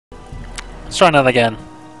Let's try another again.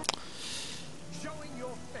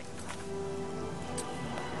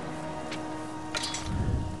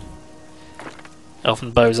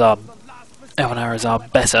 Elven arrows are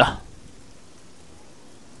better.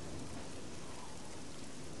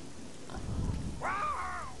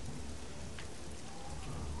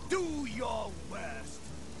 Do your worst.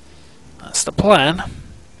 That's the plan.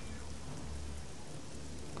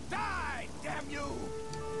 Die, damn you!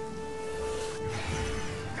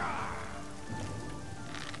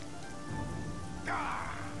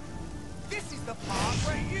 This is the part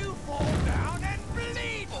where you fall down and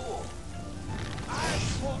bleed. I've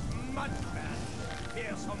fought much better.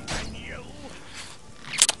 Here's something new.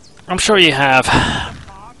 I'm sure you have.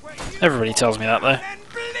 Everybody tells me that though. And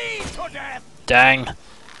bleed to death. Dang.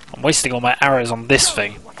 I'm wasting all my arrows on this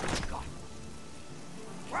thing.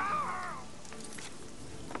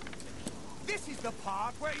 This is the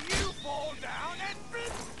part where you fall down and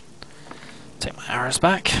bleed. Take my arrows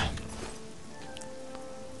back.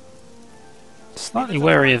 Slightly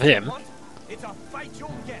wary of him. It's a fight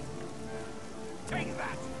you'll get. Take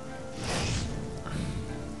that.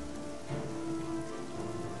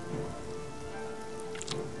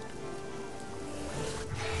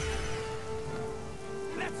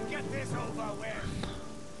 Let's get this over with.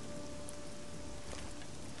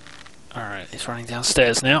 Alright, he's running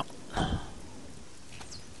downstairs now.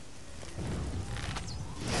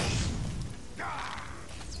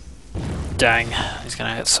 Dang, he's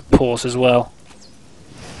going to get support as well.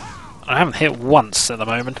 I haven't hit once at the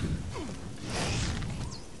moment.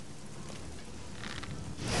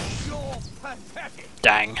 You're pathetic.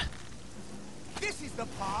 Dang. This is the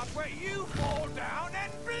part where you fall down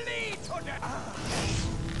and bleed to death.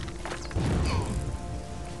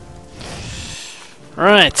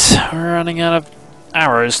 Right, we're running out of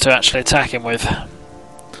arrows to actually attack him with.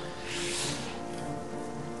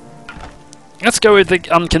 Let's go with the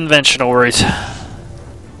unconventional route.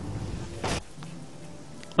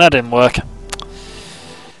 That didn't work.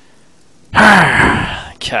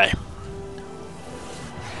 Okay.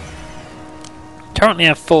 Currently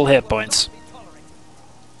have full hit points.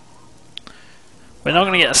 We're not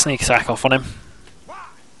going to get a sneak attack off on him.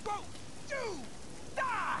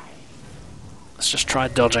 Let's just try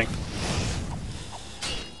dodging.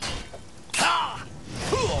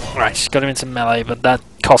 Right, she's got him into melee, but that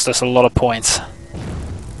cost us a lot of points.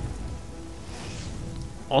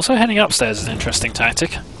 Also, heading upstairs is an interesting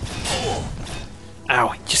tactic. Ow,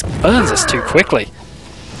 he just burns us too quickly.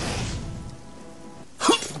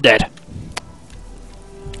 Dead.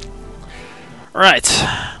 Right.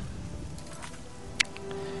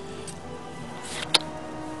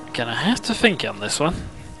 Gonna have to think on this one.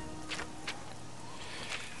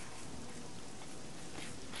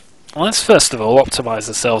 Let's first of all optimise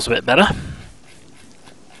ourselves a bit better.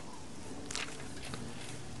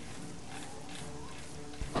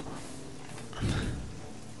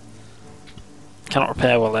 Cannot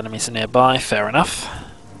repair while enemies are nearby, fair enough.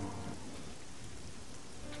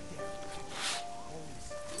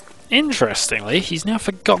 Interestingly, he's now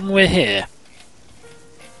forgotten we're here.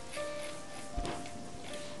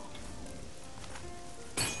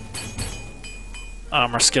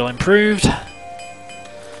 Armour skill improved.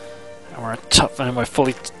 And we're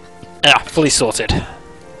fully sorted.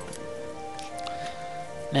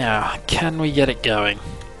 Now, can we get it going?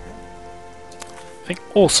 I think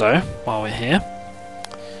also, while we're here,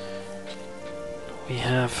 we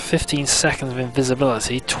have 15 seconds of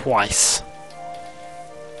invisibility twice.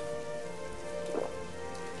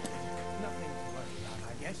 Nothing to worry about,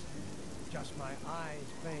 I guess. Just my eyes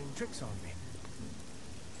playing tricks on me.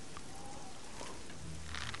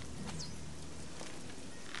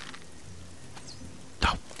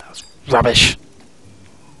 Oh, that was rubbish.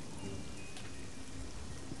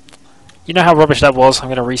 You know how rubbish that was? I'm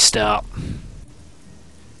going to restart.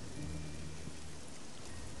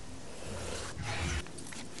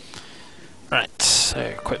 Right, so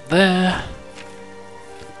equip there.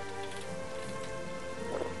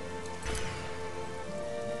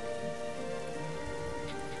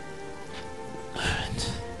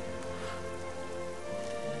 Right.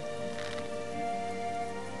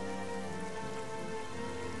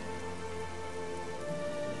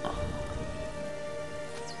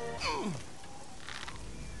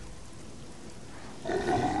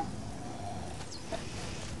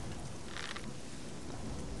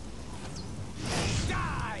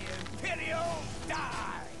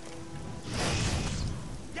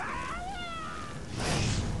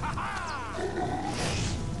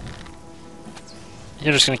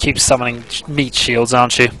 You're just going to keep summoning meat shields,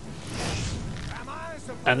 aren't you?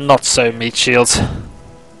 And not so meat shields.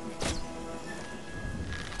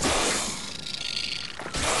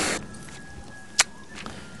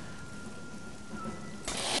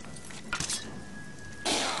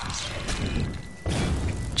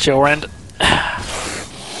 your end.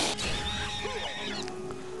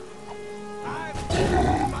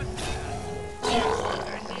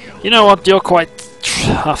 You know what? You're quite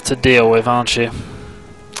tough to deal with, aren't you?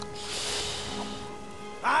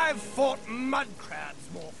 I've fought mud crabs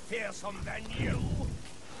more fearsome than you.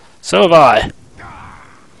 So have I.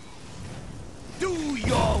 Do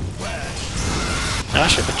your worst.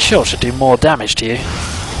 Actually, the chill should do more damage to you.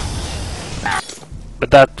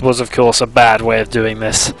 But that was, of course, a bad way of doing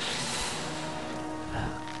this.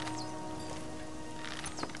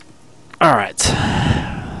 Alright.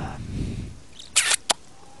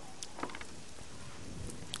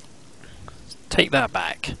 Take that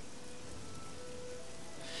back.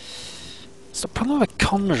 It's the problem with a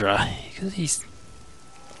conjurer, because he's...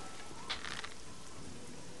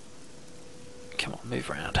 Come on, move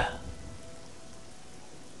around.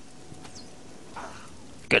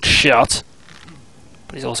 Good shot.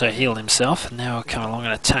 But he's also healed himself, and now he'll come along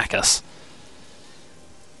and attack us.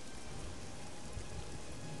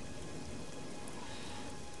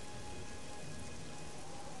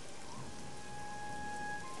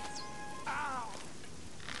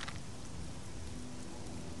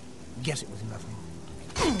 Guess it was nothing.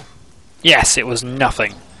 Yes, it was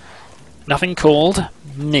nothing. Nothing called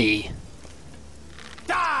me.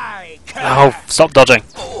 Die! Oh, stop dodging.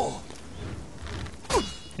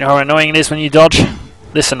 You know how annoying it is when you dodge?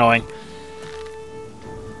 This annoying.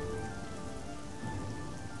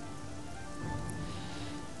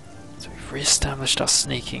 So we've re-established our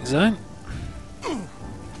sneaking zone.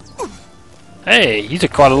 Hey, you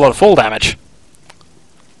took quite a lot of fall damage.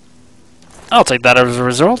 I'll take that as a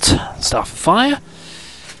result. Staff of Fire.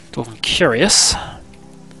 Dwarven Curious.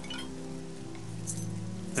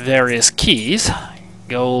 Various keys.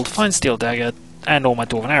 Gold, fine steel dagger, and all my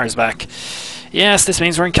Dwarven arrows back. Yes, this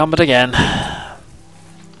means we're encumbered again.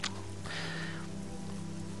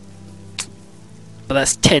 But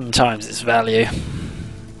that's 10 times its value.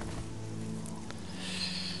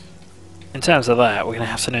 In terms of that, we're going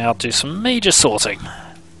to have to now do some major sorting.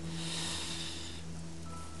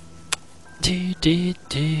 Do do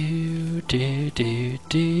do do do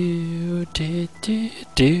do do do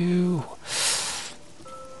do.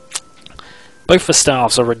 Both the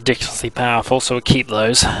staves are ridiculously powerful, so we'll keep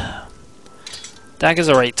those. Daggers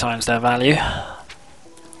are 8 times their value.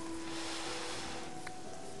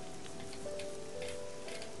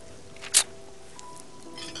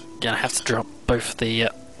 Gonna have to drop both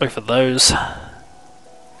of those.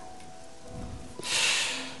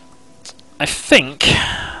 I think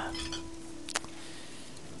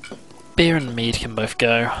beer and mead can both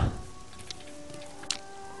go.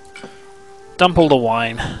 Dump all the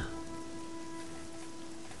wine.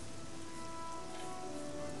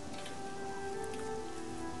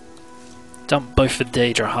 Dump both the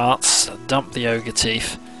Daedra hearts. Dump the ogre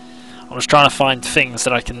teeth. I was trying to find things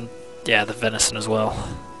that I can... Yeah, the venison as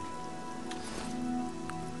well.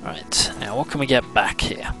 Right, now what can we get back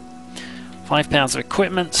here? £5 of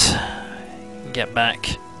equipment. Get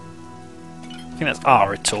back. I think that's our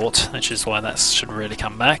retort, which is why that should really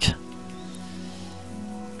come back.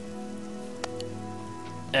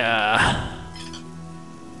 Yeah,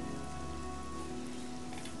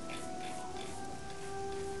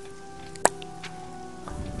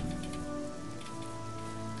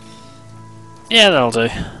 that'll do.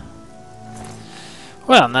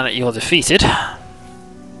 Well, now that you're defeated,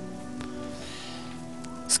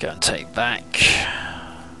 let's go and take back.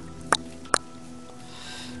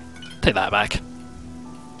 Take that back.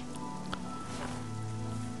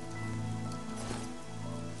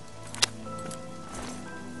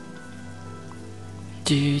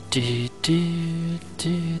 Do do do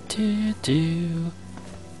do do do.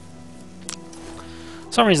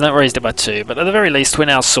 For some reason that raised it by 2, but at the very least we're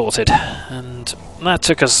now sorted, and that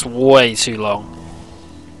took us way too long.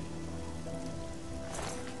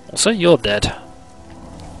 Also, you're dead.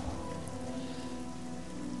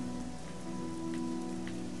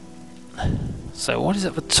 So what is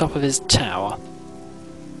at the top of his tower?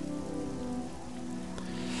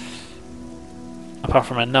 Apart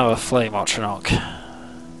from another flame Ochranok.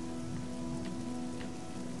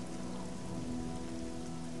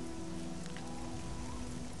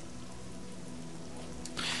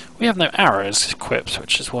 We have no arrows equipped,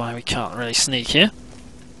 which is why we can't really sneak here.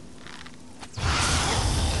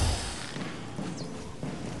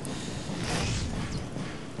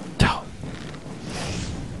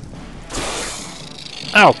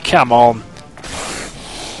 Oh, come on.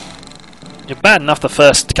 You're bad enough the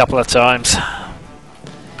first couple of times.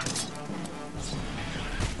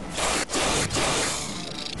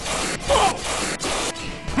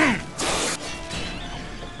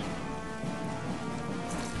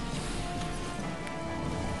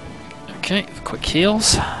 quick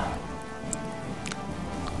heals.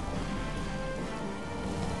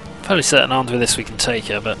 Fairly certain armed with this we can take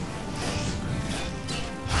her, but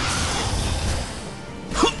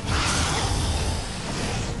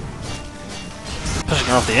pushing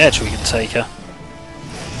her off the edge we can take her.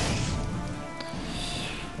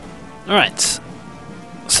 Alright,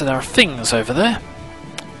 so there are things over there.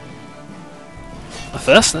 But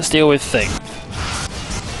first, let's deal with Thing.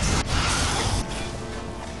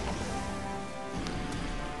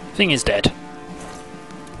 Thing is dead.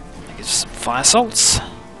 That gives us some fire salts.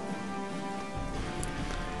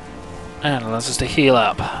 And allows us to heal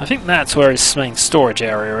up. I think that's where his main storage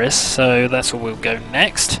area is, so that's where we'll go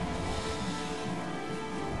next.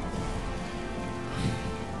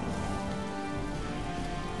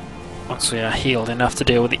 Once we are healed enough to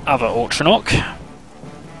deal with the other Ortranok.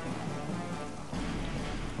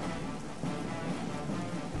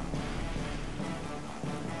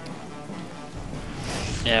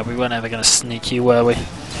 Yeah, we weren't ever going to sneak you, were we?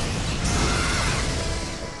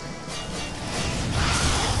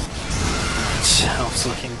 Elf's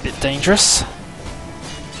looking a bit dangerous.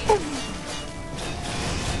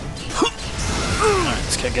 Alright,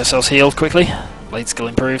 let's get ourselves healed quickly. Blade skill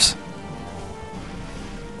improves.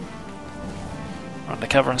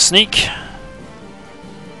 Undercover and sneak.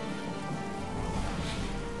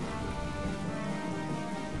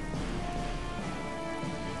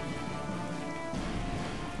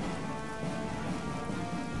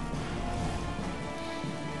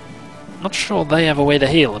 Not sure they have a way to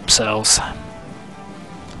heal themselves. Have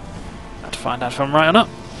to find out if I'm right or not.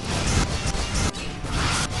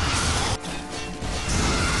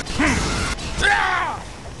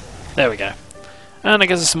 There we go. And it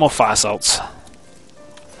gives us some more fire salts.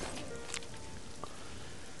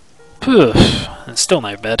 Poof, and still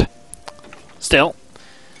no bed. Still.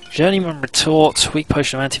 Journeyman retort, weak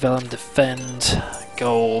potion of antivenom, defend,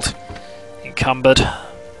 gold, encumbered.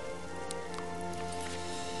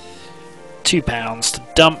 £2 to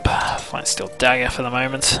dump. Fine steel dagger for the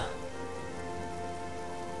moment.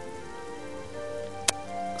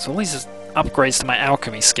 So all these are upgrades to my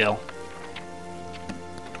alchemy skill.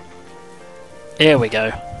 Here we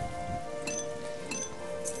go.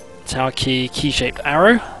 Tower key, key-shaped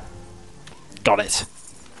arrow. Got it.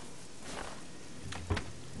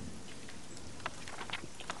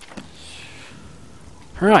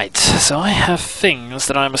 Right, so I have things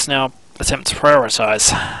that I must now attempt to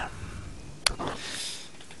prioritise.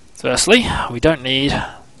 Firstly, we don't need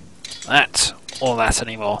that or that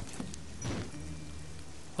anymore.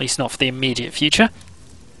 At least not for the immediate future.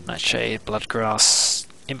 Nightshade, Bloodgrass,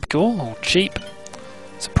 Imp-Gore, all cheap.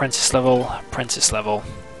 It's apprentice level, apprentice level.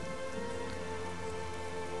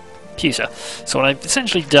 Pewter. So what I've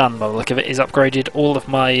essentially done by the look of it is upgraded all of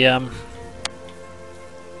my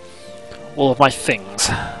things.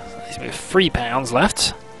 Leaves me with £3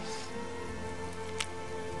 left.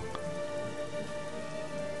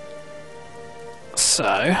 So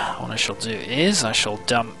what I shall do is I shall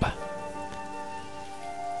dump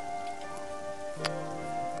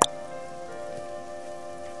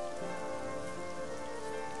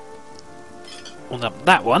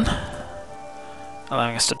that one,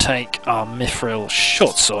 allowing us to take our Mithril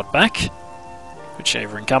short sword back, which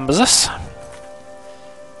over encumbers us.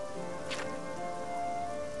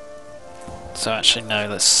 So actually no,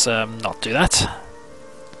 let's not do that.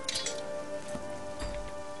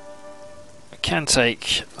 We can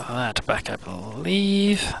take that back, I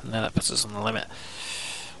believe. No, that puts us on the limit.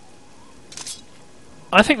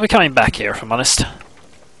 I think we're coming back here, if I'm honest.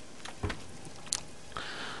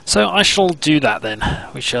 So I shall do that then.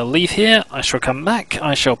 We shall leave here, I shall come back,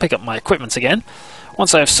 I shall pick up my equipment again,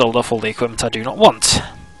 once I have sold off all the equipment I do not want.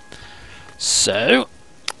 So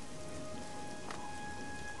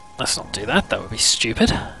let's not do that, that would be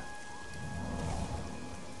stupid.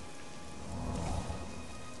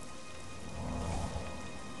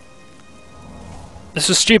 This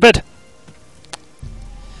was stupid!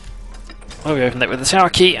 Well, we opened it with the tower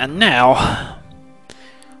key, and now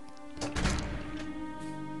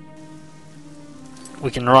we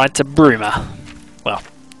can ride to Bruma. Well,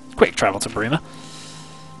 quick travel to Bruma.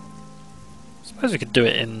 Suppose we could do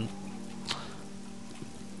it in...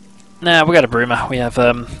 Nah, we'll go to Bruma. We have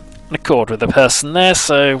an accord with the person there,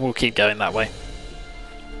 so we'll keep going that way.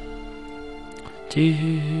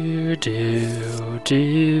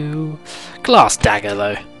 Glass dagger,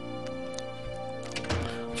 though. I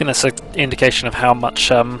think that's an indication of how much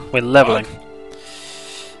we're leveling.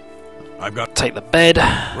 I've got Take the bed.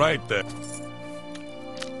 right there.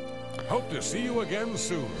 Hope to see you again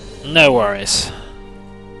soon. No worries.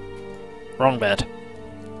 Wrong bed.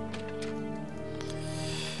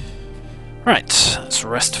 Right, let's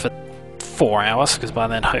rest for 4 hours, because by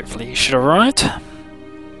then hopefully he should have arrived.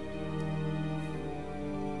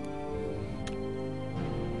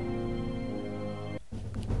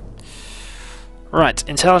 Right,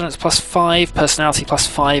 intelligence +5, personality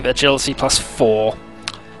 +5, agility +4.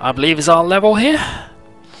 I believe is our level here.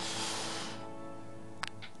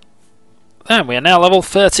 And we are now level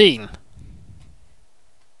 13.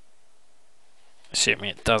 Assuming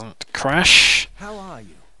it doesn't crash. How are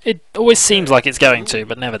you? It always seems like it's going to,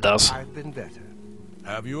 but never does. I've been better.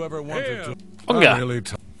 Have you ever wanted to? Unga. I'm really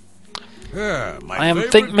yeah, my I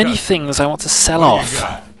favorite think many customer. things I want to sell What do you off.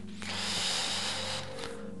 got?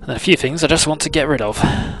 And then a few things I just want to get rid of.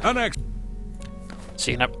 An ex So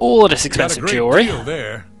you can have all of this got a expensive great jewellery. deal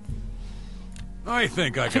there. I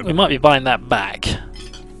think I I think can. we might be buying that back.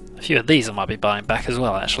 A few of these I might be buying back as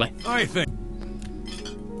well, actually. I think.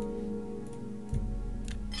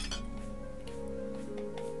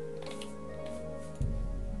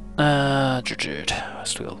 Jude.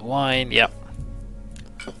 Steel wine, yep.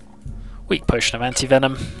 Weak potion of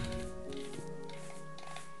anti-venom.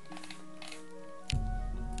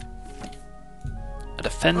 A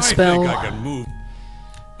defense I spell. think I can move.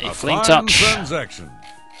 A fleeting fine touch. transaction.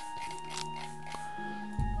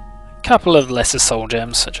 Couple of lesser soul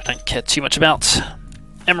gems, which I don't care too much about.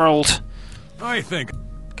 Emerald. I think.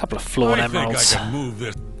 Couple of flawed I think I emeralds. can move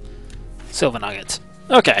this. Silver nugget.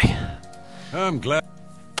 Okay. I'm glad.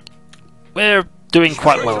 We're doing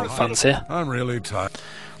quite well with funds here. I'm really tired.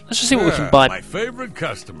 Let's just see what we Yeah, can buy. My favorite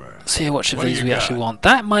customer. See which of What do these you we got? actually want.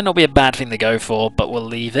 That might not be a bad thing to go for, but we'll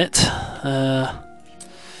leave it. From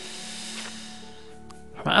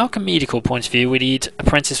an alchemical point of view, we need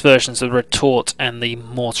apprentice versions of the retort and the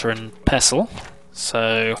mortar and pestle.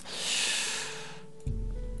 So,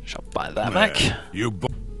 shall buy that back You.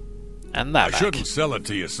 and that I back. shouldn't sell it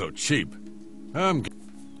to you so cheap. I'm.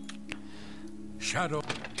 Shadow.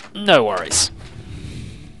 No worries.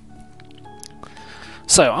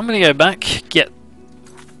 So I'm going to go back, get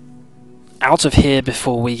out of here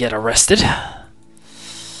before we get arrested.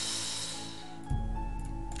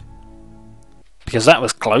 Because that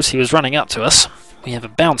was close, he was running up to us. We have a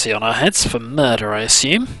bounty on our heads for murder, I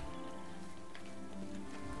assume.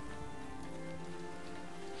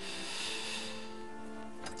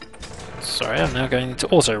 Sorry, I'm now going into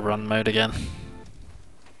auto-run mode again.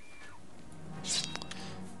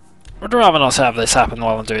 I'd rather not have this happen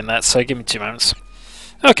while I'm doing that, so give me 2 moments.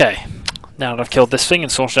 Okay, now that I've killed this thing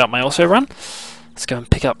and sorted out my auto-run, let's go and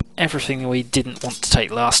pick up everything we didn't want to take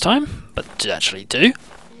last time, but did actually do.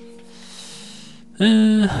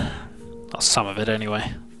 Well, some of it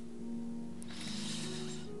anyway.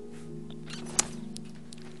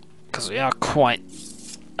 Because we are quite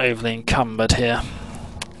overly encumbered here.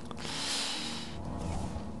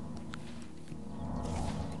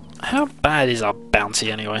 How bad is our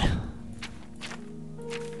bounty anyway?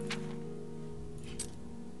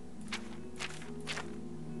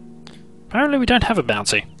 Apparently we don't have a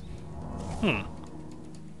bounty. I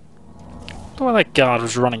why that guard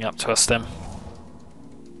was running up to us then.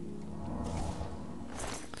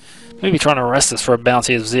 Maybe trying to arrest us for a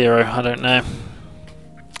bounty of 0, I don't know.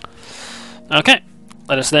 Okay,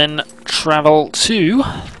 let us then travel to...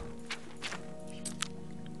 I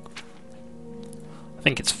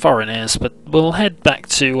think it's Foreigners, but we'll head back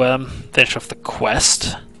to finish off the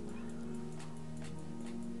quest.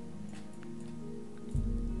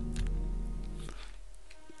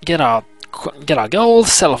 Get our gold,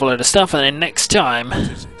 sell off a load of stuff, and then next time... What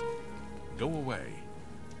is it? Go away.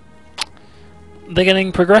 They're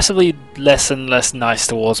getting progressively less and less nice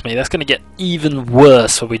towards me. That's going to get even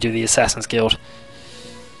worse when we do the Assassin's Guild.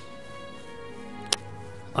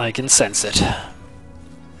 I can sense it.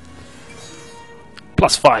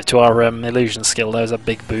 +5 to our illusion skill, that was a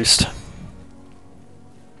big boost.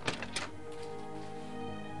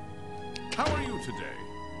 How are you today?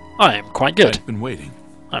 I am quite good. I've been waiting.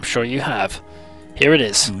 I'm sure you have. Here it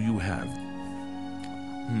is. Do you have?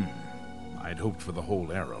 I'd hoped for the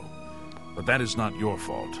whole arrow. But that is not your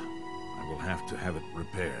fault. I will have to have it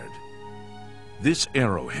repaired. This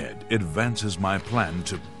arrowhead advances my plan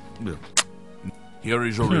to... Here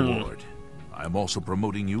is your reward. I am also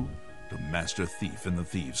promoting you to Master Thief in the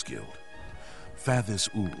Thieves Guild. Fathis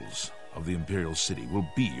Ools of the Imperial City will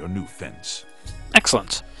be your new fence.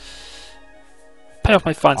 Excellent. Pay off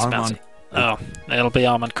my fines Armand- bounty. Oh, it'll be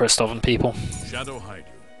Armand Christoph and people. Shadow hide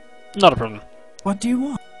you. Not a problem. What do you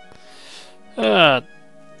want? If I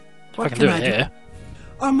What can do can it I do? here.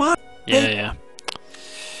 Armand! Yeah.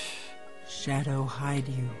 Shadow hide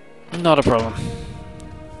you. Not a problem.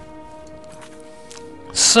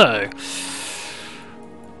 So,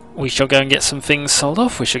 we shall go and get some things sold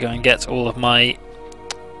off. We shall go and get all of my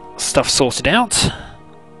stuff sorted out.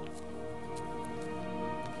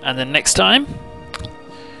 And then next time,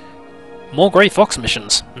 more Grey Fox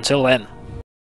missions. Until then.